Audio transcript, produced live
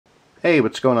Hey,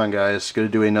 what's going on, guys? Going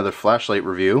to do another flashlight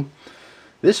review.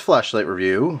 This flashlight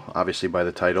review, obviously by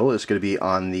the title, is going to be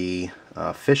on the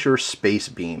Fisher Space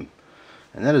Beam.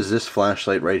 And that is this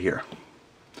flashlight right here.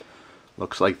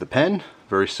 Looks like the pen,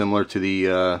 very similar to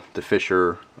the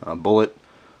Fisher Bullet.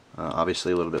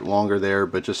 Obviously a little bit longer there,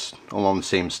 but just along the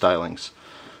same stylings.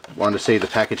 Wanted to save the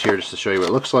package here just to show you what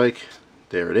it looks like.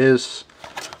 There it is.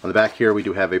 On the back here we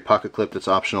do have a pocket clip that's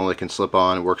optional. It can slip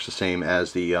on. It works the same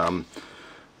as the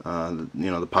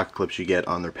the pocket clips you get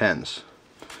on their pens.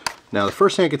 Now the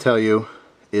first thing I can tell you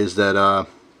is that I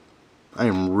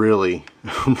am really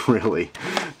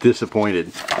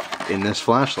disappointed in this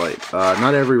flashlight.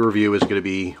 Not every review is going to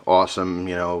be awesome,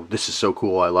 this is so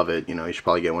cool, I love it, you should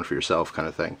probably get one for yourself kind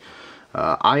of thing.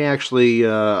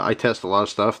 I test a lot of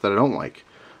stuff that I don't like.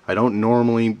 I don't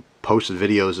normally post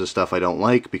videos of stuff I don't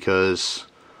like because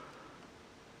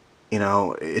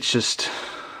it's just,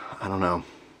 I don't know.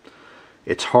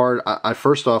 It's hard.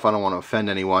 First off, I don't want to offend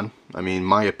anyone. I mean,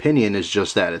 my opinion is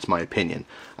just that. It's my opinion.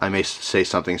 I may say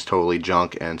something's totally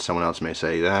junk, and someone else may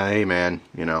say, hey, man,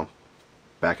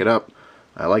 back it up.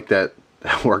 I like that.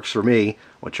 That works for me.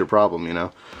 What's your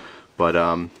problem, But,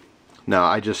 no,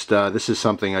 I just, this is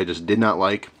something I just did not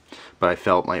like, but I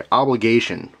felt my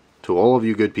obligation to all of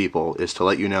you good people is to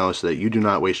let you know so that you do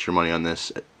not waste your money on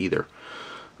this either.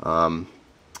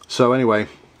 So anyway,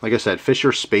 like I said,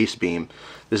 Fisher Space Beam.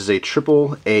 This is a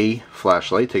AAA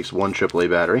flashlight. Takes one AAA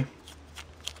battery.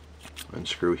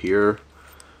 Unscrew here.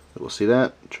 We'll see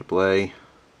that. AAA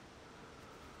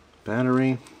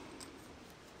battery.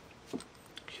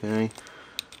 Okay.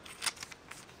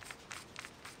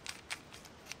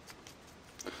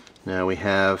 Now we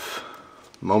have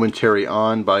momentary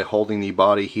on by holding the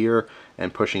body here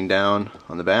and pushing down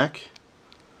on the back.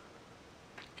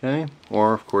 Okay.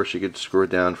 Or of course you could screw it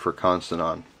down for constant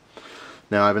on.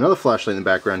 Now I have another flashlight in the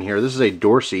background here. This is a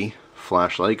Dorsey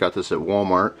flashlight. Got this at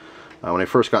Walmart. When I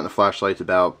first got into flashlights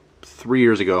about 3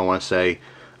 years ago, I want to say,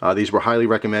 these were highly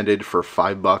recommended for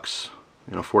 $5,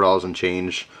 $4 and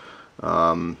change.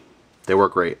 They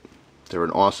work great. They're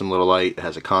an awesome little light. It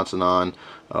has a constant on,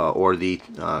 or the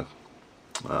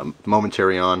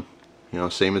momentary on.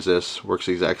 Same as this. Works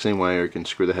the exact same way, or you can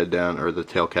screw the head down or the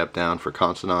tail cap down for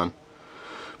constant on.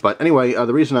 But anyway,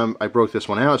 the reason I broke this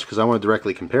one out is because I want to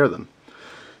directly compare them.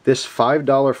 This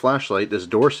 $5 flashlight, this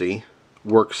Dorsey,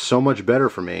 works so much better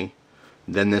for me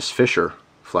than this Fisher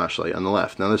flashlight on the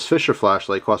left. Now this Fisher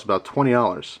flashlight costs about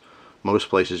 $20. Most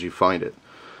places you find it.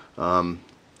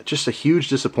 Just a huge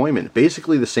disappointment.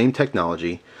 Basically the same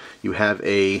technology. You have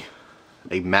a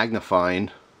magnifying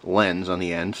lens on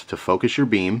the end to focus your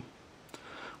beam,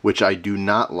 which I do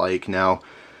not like. Now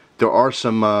there are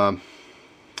some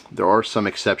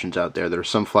exceptions out there. There are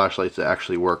some flashlights that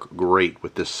actually work great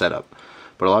with this setup.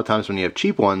 But a lot of times when you have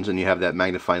cheap ones and you have that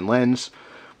magnifying lens,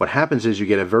 what happens is you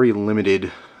get a very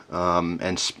limited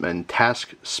and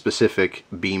task-specific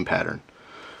beam pattern.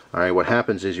 Alright, what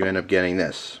happens is you end up getting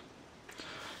this.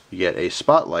 You get a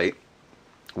spotlight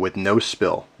with no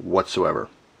spill whatsoever.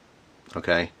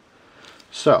 Okay?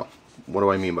 So, what do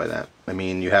I mean by that? I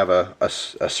mean, you have a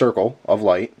circle of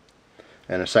light,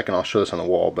 and in a second I'll show this on the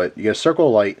wall, but you get a circle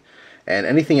of light, and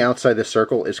anything outside this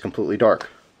circle is completely dark.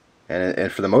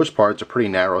 And for the most part, it's a pretty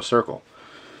narrow circle.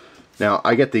 Now,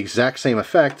 I get the exact same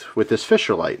effect with this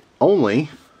Fisher light, only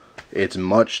it's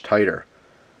much tighter.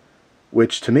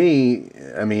 Which to me,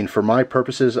 I mean, for my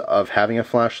purposes of having a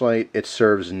flashlight, it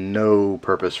serves no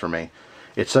purpose for me.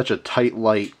 It's such a tight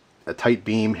light, a tight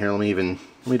beam. Here, let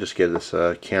me just get this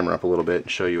camera up a little bit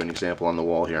and show you an example on the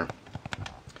wall here.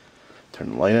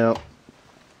 Turn the light out.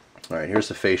 Alright, here's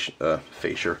the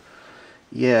Fisher.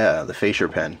 Yeah, the Fisher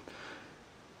pen.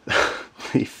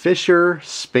 The Fisher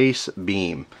Space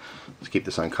Beam. Let's keep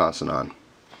this on constant on.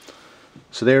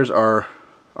 So there's our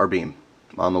beam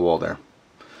on the wall there.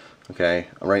 Okay,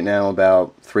 right now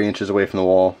about 3 inches away from the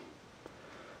wall.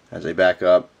 As I back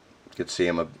up, you can see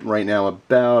I'm right now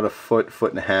about a foot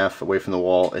and a half away from the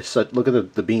wall. It's such, look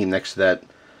at the beam next to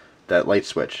that light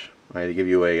switch. Right, to give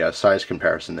you a size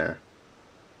comparison there.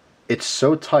 It's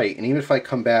so tight, and even if I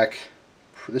come back,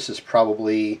 this is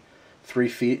probably 3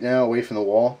 feet now away from the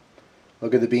wall.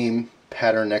 Look at the beam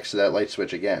pattern next to that light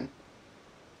switch again.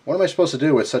 What am I supposed to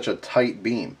do with such a tight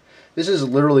beam? This is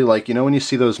literally like, when you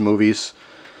see those movies,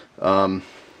 a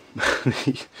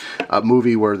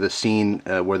movie where the scene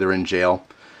where they're in jail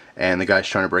and the guy's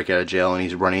trying to break out of jail and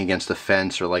he's running against a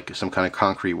fence or like some kind of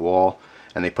concrete wall,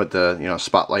 and they put the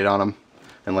spotlight on him,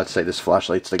 and let's say this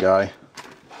flashlight's the guy.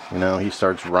 He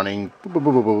starts running, boop, boop,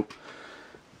 boop, boop, boop,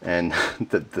 and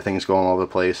the thing's going all over the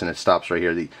place, and it stops right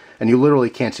here. And you literally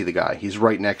can't see the guy. He's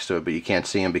right next to it, but you can't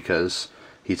see him because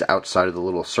he's outside of the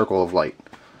little circle of light,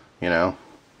 you know.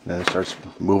 Then it starts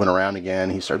moving around again.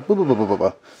 He starts blah, blah, blah, blah, blah,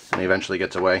 blah, and he eventually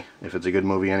gets away, if it's a good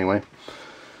movie anyway.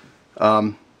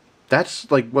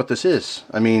 That's like what this is.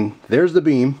 I mean, there's the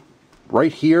beam.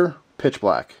 Right here, pitch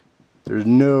black. There's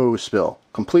no spill.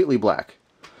 Completely black.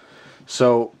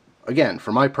 So, again,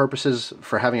 for my purposes,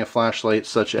 for having a flashlight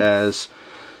such as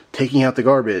taking out the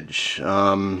garbage,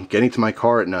 getting to my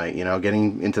car at night, you know,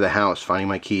 getting into the house, finding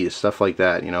my keys, stuff like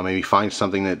that, you know, maybe find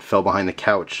something that fell behind the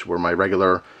couch where my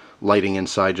regular lighting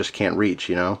inside just can't reach,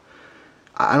 you know.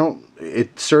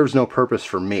 It serves no purpose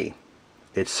for me.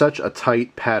 It's such a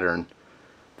tight pattern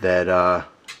that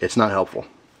it's not helpful.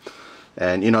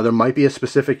 And, you know, there might be a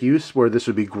specific use where this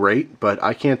would be great, but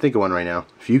I can't think of one right now.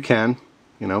 If you can,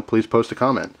 you know, please post a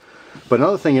comment. But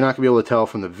another thing you're not going to be able to tell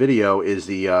from the video is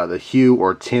the hue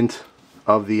or tint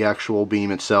of the actual beam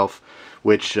itself,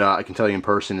 which I can tell you in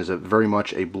person is very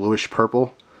much a bluish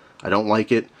purple. I don't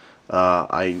like it.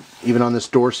 Even on this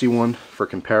Dorsey one, for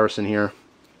comparison here,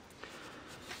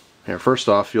 first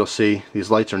off, you'll see these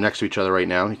lights are next to each other right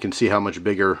now. You can see how much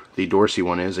bigger the Dorsey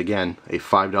one is. Again, a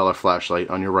 $5 flashlight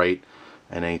on your right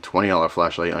and a $20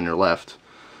 flashlight on your left.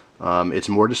 It's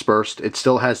more dispersed. It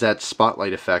still has that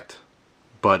spotlight effect,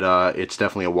 but it's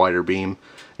definitely a wider beam.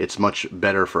 It's much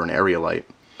better for an area light.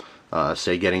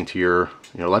 Say getting to your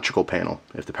electrical panel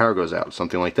if the power goes out,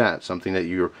 something like that. Something that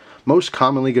you're most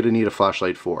commonly going to need a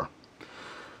flashlight for.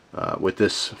 With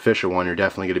this Fisher one, you're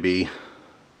definitely going to be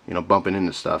bumping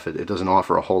into stuff. It doesn't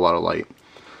offer a whole lot of light.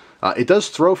 It does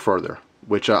throw further,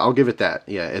 which I'll give it that.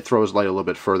 Yeah, it throws light a little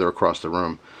bit further across the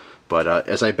room. But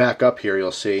as I back up here,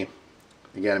 you'll see,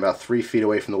 again, about 3 feet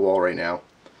away from the wall right now.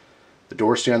 The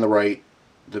Dorsey on the right,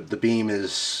 the beam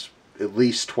is at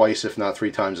least twice, if not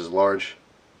 3 times as large.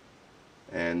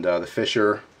 And the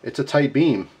Fisher, it's a tight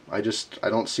beam. I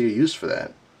don't see a use for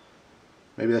that.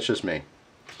 Maybe that's just me.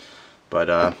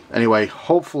 But anyway,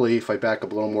 hopefully if I back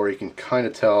up a little more, you can kind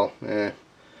of tell. You're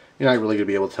not really going to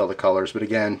be able to tell the colors. But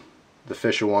again, the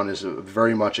Fisher one is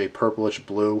very much a purplish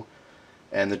blue,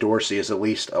 and the Dorsey is at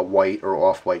least a white or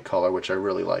off-white color, which I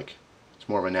really like. It's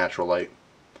more of a natural light.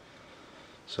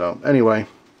 So anyway,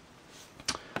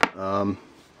 2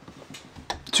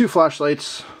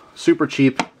 flashlights, super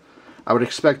cheap. I would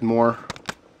expect more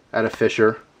out of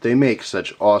Fisher. They make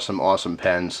such awesome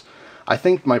pens. I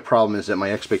think my problem is that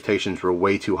my expectations were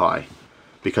way too high,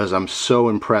 because I'm so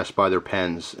impressed by their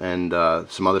pens and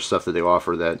some other stuff that they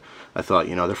offer that I thought,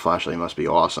 their flashlight must be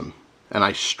awesome. And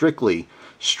I strictly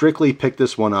picked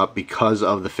this one up because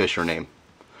of the Fisher name.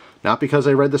 Not because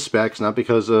I read the specs, not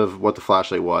because of what the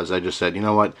flashlight was. I just said, you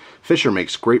know what, Fisher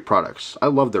makes great products. I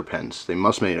love their pens. They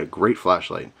must make a great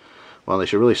flashlight. Well, they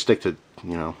should really stick to,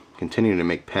 continuing to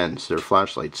make pens. Their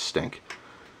flashlights stink.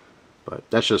 But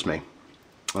that's just me.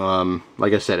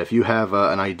 Like I said, if you have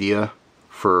an idea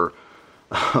for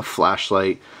a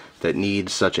flashlight that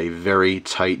needs such a very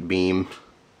tight beam,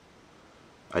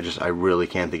 I really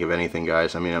can't think of anything,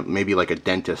 guys. I mean, maybe like a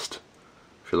dentist.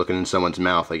 If you're looking in someone's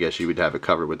mouth, I guess you would have it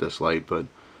covered with this light, but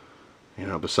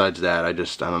besides that, I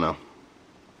don't know.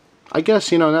 I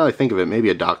guess, now that I think of it, maybe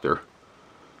a doctor.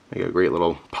 Make a great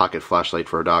little pocket flashlight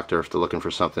for a doctor if they're looking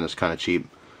for something that's kind of cheap.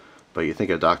 But you think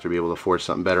a doctor would be able to afford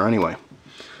something better anyway.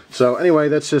 So anyway,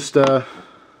 that's just what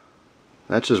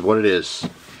it is.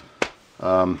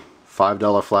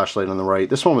 $5 flashlight on the right.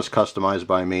 This one was customized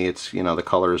by me. It's, the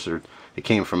colors are, it's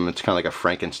kind of like a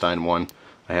Frankenstein one.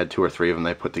 I had 2 or 3 of them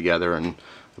they put together, and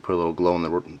I put a little glow in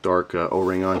the dark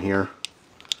O-ring on here,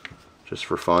 just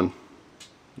for fun.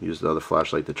 Use the other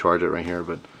flashlight to charge it right here,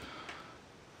 but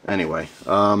anyway,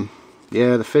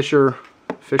 yeah, the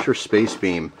Fisher Space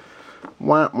Beam.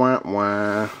 Wah, wah,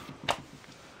 wah.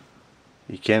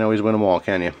 You can't always win them all,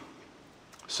 can you?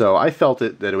 So I felt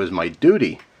that it was my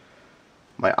duty,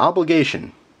 my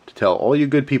obligation, to tell all you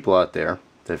good people out there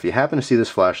that if you happen to see this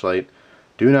flashlight,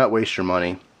 do not waste your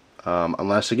money,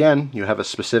 unless, again, you have a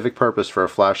specific purpose for a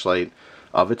flashlight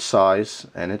of its size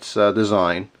and its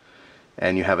design,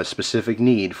 and you have a specific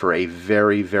need for a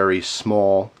very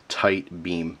small, tight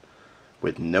beam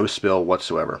with no spill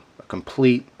whatsoever. A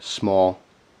complete, small,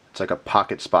 it's like a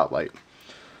pocket spotlight.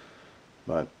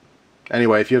 But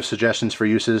anyway, if you have suggestions for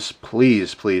uses,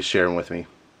 please share them with me.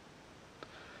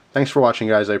 Thanks for watching,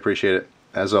 guys. I appreciate it.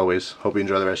 As always, hope you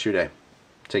enjoy the rest of your day.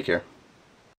 Take care.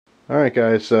 Alright,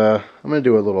 guys, I'm going to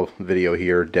do a little video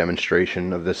here,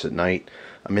 demonstration of this at night.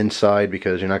 I'm inside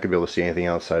because you're not going to be able to see anything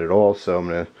outside at all, so I'm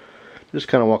going to just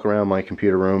kind of walk around my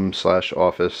computer room /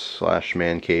 office /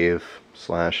 man cave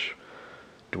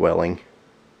 / dwelling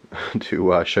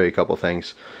to show you a couple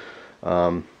things.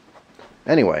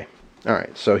 Anyway,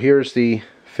 alright, so here's the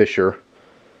Fisher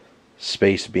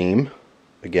Space Beam.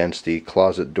 against the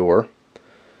closet door.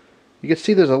 You can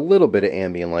see there's a little bit of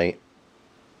ambient light.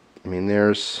 I mean,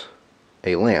 there's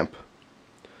a lamp.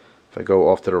 If I go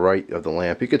off to the right of the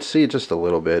lamp, you could see just a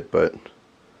little bit, but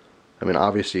I mean,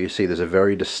 obviously you see there's a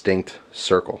very distinct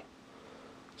circle.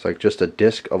 It's like just a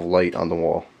disc of light on the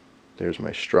wall. There's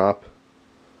my strop.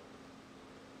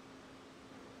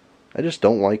 I just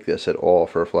don't like this at all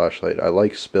for a flashlight. I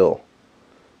like spill.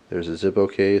 There's a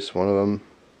Zippo case, one of them.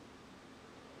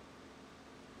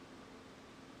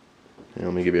 And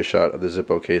let me give you a shot of the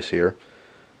Zippo case here.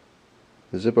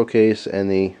 The Zippo case and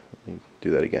the, let me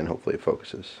do that again, hopefully it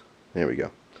focuses. There we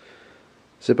go.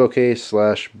 Zippo case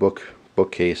slash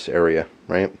bookcase area,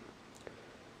 right?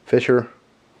 Fisher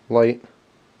light.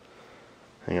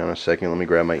 Hang on a second, let me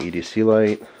grab my EDC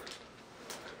light.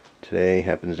 Today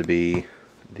happens to be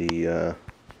the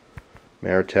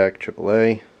Maritech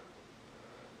AAA.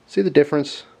 See the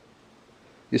difference?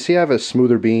 You see I have a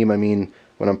smoother beam. I mean,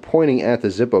 when I'm pointing at the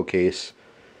Zippo case,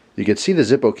 you can see the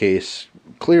Zippo case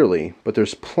clearly, but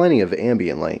there's plenty of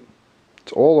ambient light.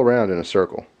 It's all around in a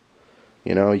circle.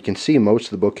 You know, you can see most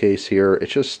of the bookcase here.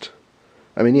 It's just,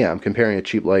 I mean, yeah, I'm comparing a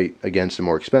cheap light against a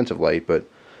more expensive light, but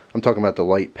I'm talking about the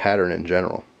light pattern in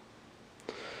general.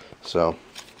 So,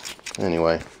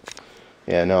 anyway,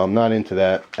 yeah, no, I'm not into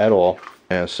that at all.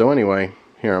 Yeah, so anyway,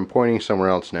 here I'm pointing somewhere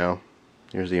else now.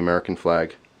 Here's the American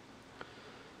flag.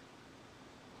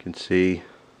 You can see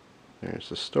there's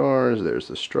the stars, there's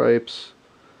the stripes.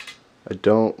 I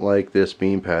don't like this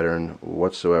beam pattern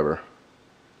whatsoever.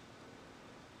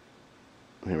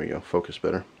 There we go, focus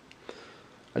better.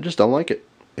 I just don't like it.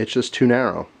 It's just too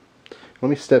narrow. Let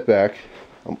me step back.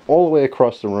 I'm all the way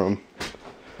across the room. I'm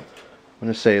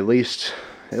going to say at least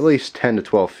 10 to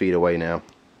 12 feet away now.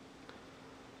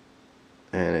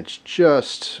 And it's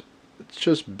just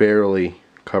barely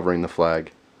covering the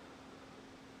flag.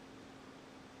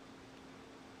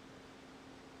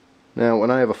 Now, when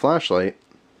I have a flashlight,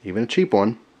 even a cheap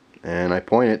one, and I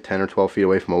point it 10 or 12 feet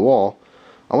away from a wall,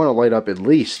 I want to light up at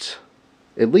least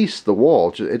the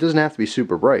wall. It doesn't have to be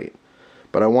super bright,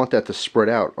 but I want that to spread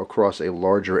out across a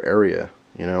larger area.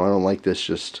 You know, I don't like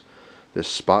this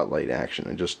spotlight action.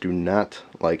 I just do not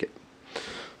like it.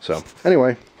 So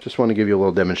anyway, just want to give you a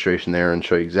little demonstration there and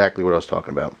show you exactly what I was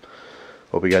talking about.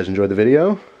 Hope you guys enjoyed the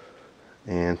video,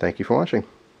 and thank you for watching.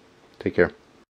 Take care.